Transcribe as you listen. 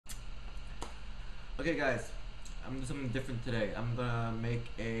Okay guys, I'm doing something different today. I'm gonna make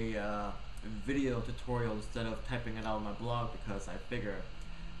a video tutorial instead of typing it out on my blog because I figure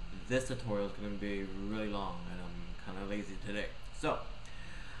this tutorial is gonna be really long and I'm kinda lazy today. So,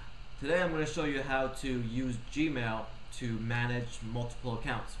 today I'm gonna show you how to use Gmail to manage multiple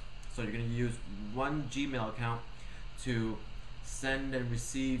accounts. So you're gonna use one Gmail account to send and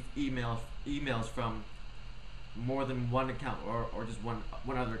receive emails from more than one account or just one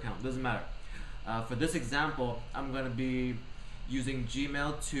other account, doesn't matter. For this example, I'm going to be using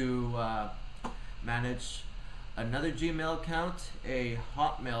Gmail to manage another Gmail account, a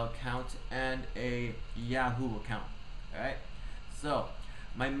Hotmail account, and a Yahoo account. Alright, so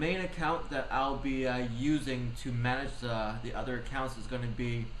my main account that I'll be using to manage the other accounts is going to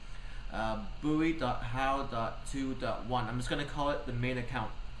be buoy.how.2.1. I'm just going to call it the main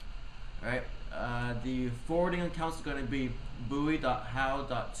account. Alright, the forwarding account is going to be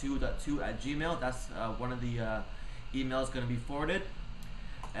buoy.how.2.2 at Gmail. That's one of the emails going to be forwarded.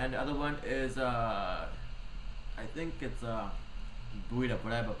 And the other one is, I think it's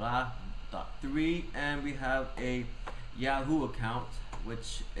buoy.3, and we have a Yahoo account,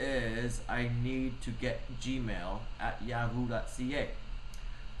 which is I need to get Gmail at yahoo.ca.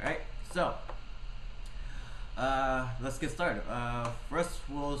 Alright, so let's get started. First,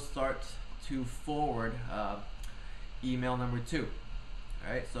 we'll start to forward email number 2.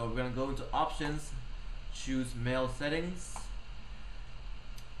 Alright, so we're going to go into options, choose mail settings,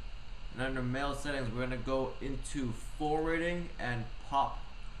 and under mail settings we're going to go into forwarding and pop,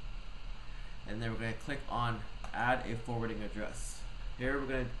 and then we're going to click on add a forwarding address. Here we're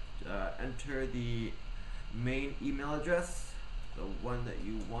going to enter the main email address, the one that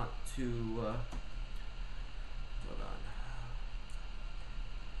you want to hold on.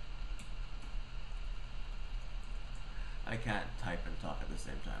 I can't type and talk at the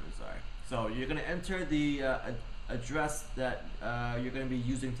same time, I'm sorry. So you're going to enter the address that you're going to be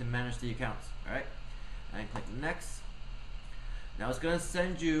using to manage the accounts. Alright, and click next. Now it's going to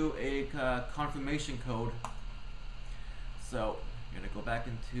send you a confirmation code. So you're going to go back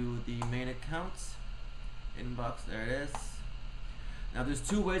into the main accounts inbox. There it is. Now there's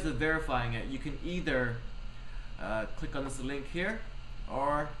two ways of verifying it. You can either click on this link here,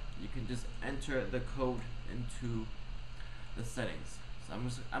 or you can just enter the code into the settings. So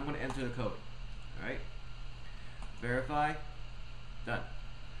I'm going to enter the code. Alright, verify, done.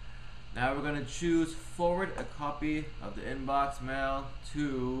 Now we're going to choose forward a copy of the inbox mail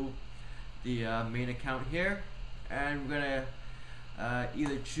to the main account here, and we're going to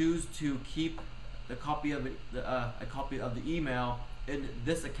either choose to keep the copy of a copy of the email in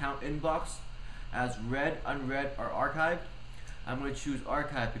this account inbox as read, unread, or archived. I'm going to choose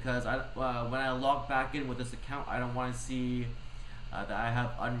archive because when I log back in with this account, I don't want to see that I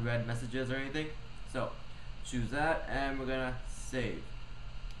have unread messages or anything. So choose that, and we're going to save.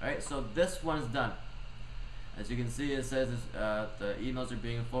 Alright, so this one's done. As you can see, it says the emails are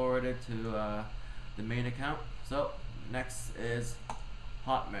being forwarded to the main account. So next is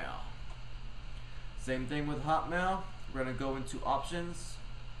Hotmail. Same thing with Hotmail. We're going to go into options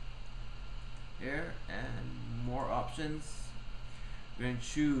here and more options. We're going to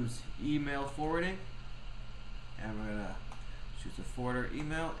choose email forwarding, and we're going to choose the forwarder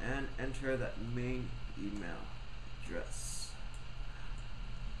email and enter that main email address.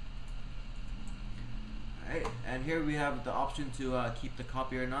 Alright, and here we have the option to keep the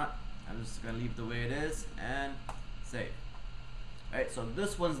copy or not. I'm just going to leave it the way it is and save. Alright, so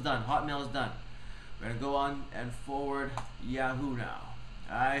this one's done. Hotmail is done. We're going to go on and forward Yahoo now.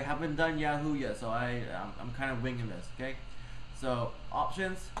 I haven't done Yahoo yet, so I'm kind of winging this, okay? So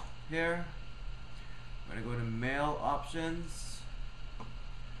options here, we're going to go to mail options.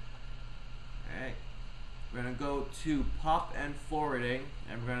 Alright, we're going to go to pop and forwarding,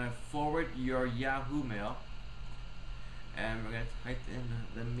 and we're going to forward your Yahoo mail, and we're going to type in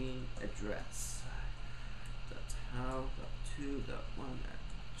the main address,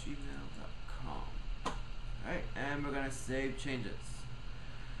 how.2.1@gmail.com. Alright, and we're going to save changes.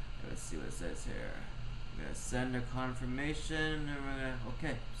 Let's see what it says here. We're going to send a confirmation, and we're going to,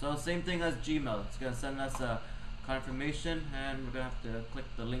 okay, so same thing as Gmail. It's going to send us a confirmation, and we're going to have to click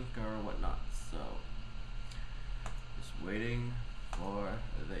the link or whatnot. So just waiting for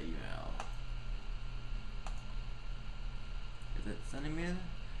the email. Is it sending me?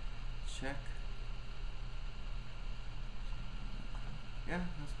 Check. Yeah,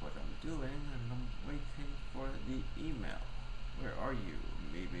 that's what I'm doing, and I'm waiting for the email. Where are you?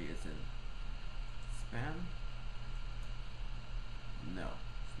 Maybe it's in spam? No,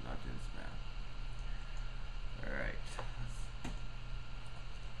 it's not in spam. Alright.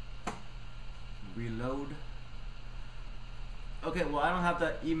 reload. Okay, well I don't have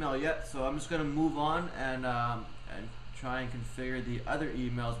that email yet, so I'm just gonna move on and try and configure the other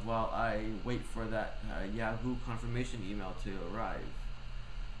emails while I wait for that Yahoo confirmation email to arrive.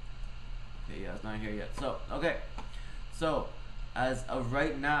 Okay, yeah, it's not here yet. So, okay. So, as of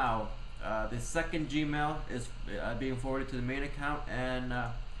right now, the second Gmail is being forwarded to the main account, and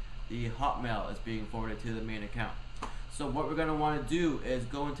the Hotmail is being forwarded to the main account. So what we're going to want to do is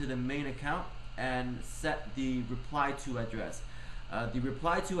go into the main account and set the reply to address. The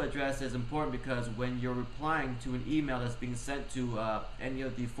reply to address is important because when you're replying to an email that's being sent to any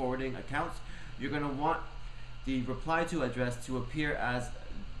of the forwarding accounts, you're going to want the reply to address to appear as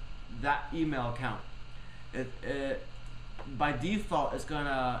that email account. By default, it's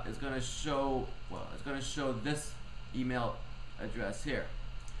gonna show this email address here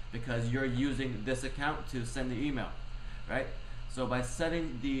because you're using this account to send the email, right? So by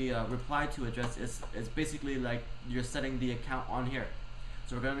setting the reply to address, it's basically like you're setting the account on here.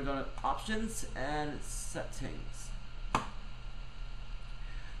 So we're gonna go to options and settings.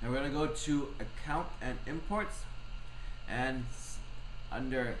 Now we're gonna go to account and imports, and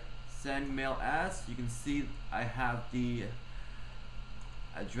under send mail as, you can see I have the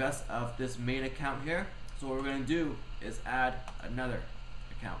address of this main account here. So what we're going to do is add another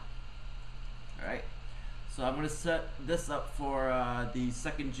account. Alright, so I'm going to set this up for the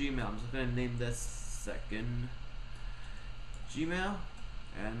second Gmail. I'm just going to name this second Gmail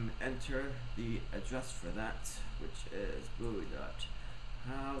and enter the address for that, which is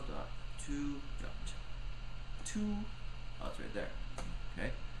bowie.how.2.2. Oh, it's right there.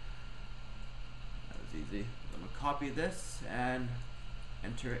 Okay. Easy. I'm going to copy this and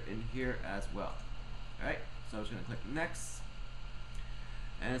enter it in here as well. Alright, so I'm just going to click next,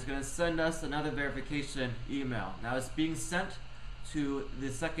 and it's going to send us another verification email. Now it's being sent to the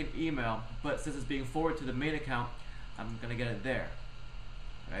second email, but since it's being forwarded to the main account, I'm going to get it there.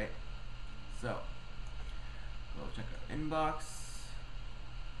 Alright, so we'll check our inbox,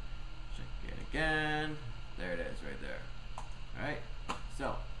 check it again, there it is right there. Alright, so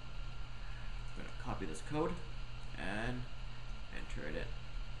I'm going to copy this code and enter it in.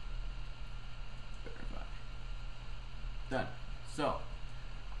 Verify. Done. So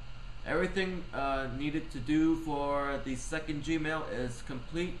everything needed to do for the second Gmail is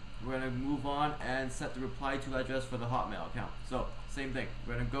complete. We're going to move on and set the reply to address for the Hotmail account. So same thing.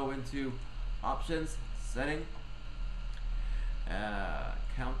 We're going to go into options, setting,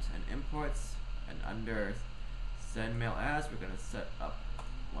 account and imports, and under send mail as, we're going to set up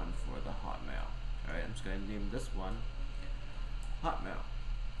one for the Hotmail. Alright, I'm just going to name this one Hotmail.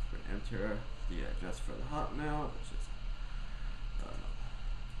 We're going to enter the address for the Hotmail, which is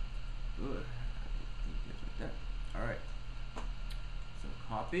good. Like that. Alright, so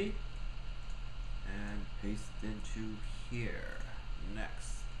copy and paste into here.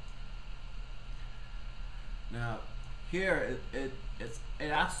 Next. Now here it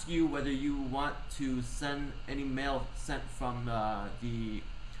asks you whether you want to send any mail sent from the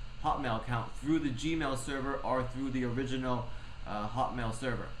Hotmail account through the Gmail server or through the original Hotmail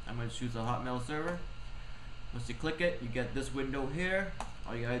server. I'm going to choose the Hotmail server. Once you click it, you get this window here.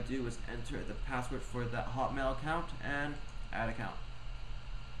 All you gotta do is enter the password for that Hotmail account and add account.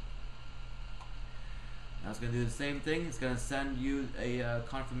 Now it's going to do the same thing. It's going to send you a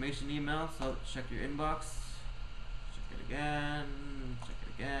confirmation email, so check your inbox. Check it again. Check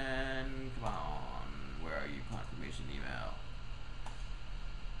it again. Come on. Where are you, confirmation email?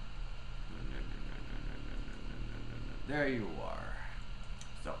 There you are.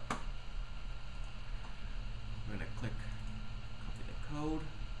 So I'm going to click copy the code.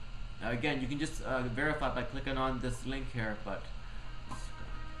 Now again, you can just verify by clicking on this link here, but just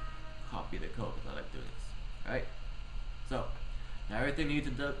copy the code without like doing this. Right? So now everything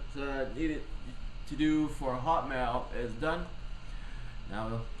needed to do for Hotmail is done. Now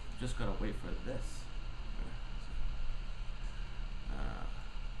we're just gotta wait for this.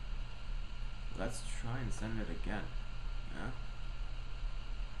 Let's try and send it again. Yeah.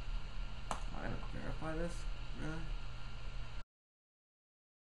 I gotta verify this? Really?